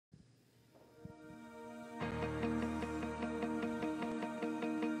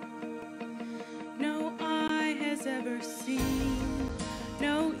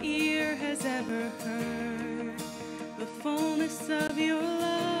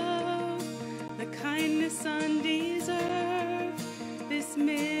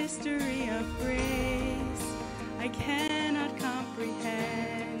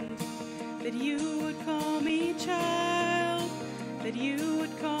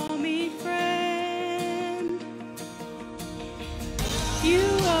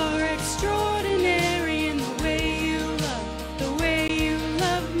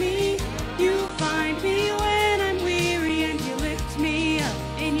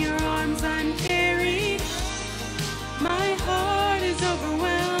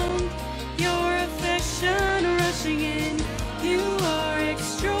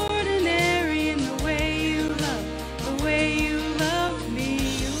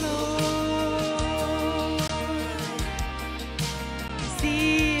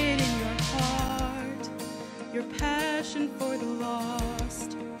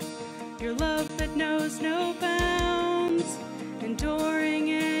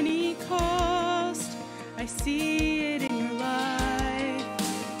see it in your life,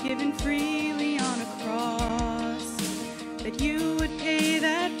 given freely on a cross, that you would pay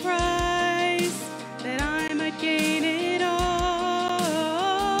that price, that I might gain it all.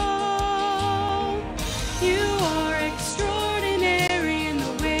 You are extraordinary in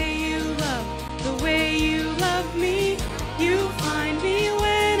the way you love me. You find me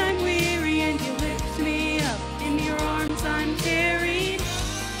when I'm weary and you lift me up. In your arms I'm carried.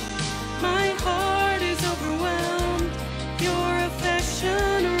 My heart is overwhelmed. Your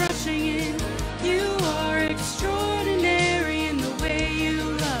affection rushing in. You are extraordinary in the way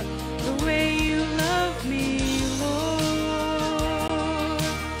you love me, Lord.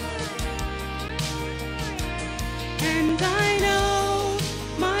 And I know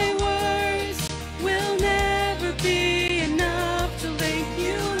my words will never be enough to thank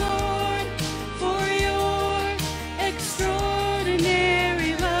you, Lord, for your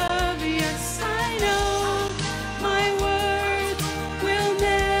extraordinary love. Yes, I know my words will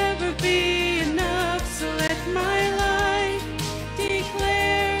never be enough, so let my life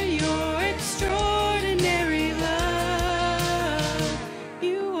declare your extraordinary love.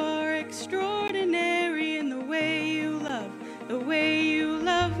 You are extraordinary in the way you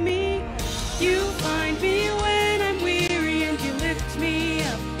love me. You find me when I'm weary and you lift me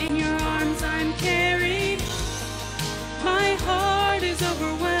up. In your arms I'm carried. My heart is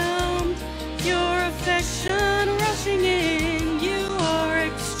overwhelmed. Your affection rushing in. You are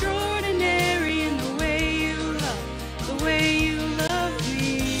extraordinary in the way you love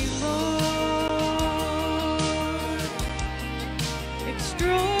me, Lord.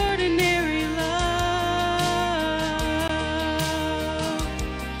 Extraordinary love.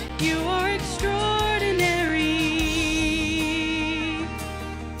 You are extraordinary.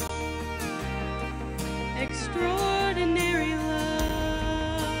 Extraordinary.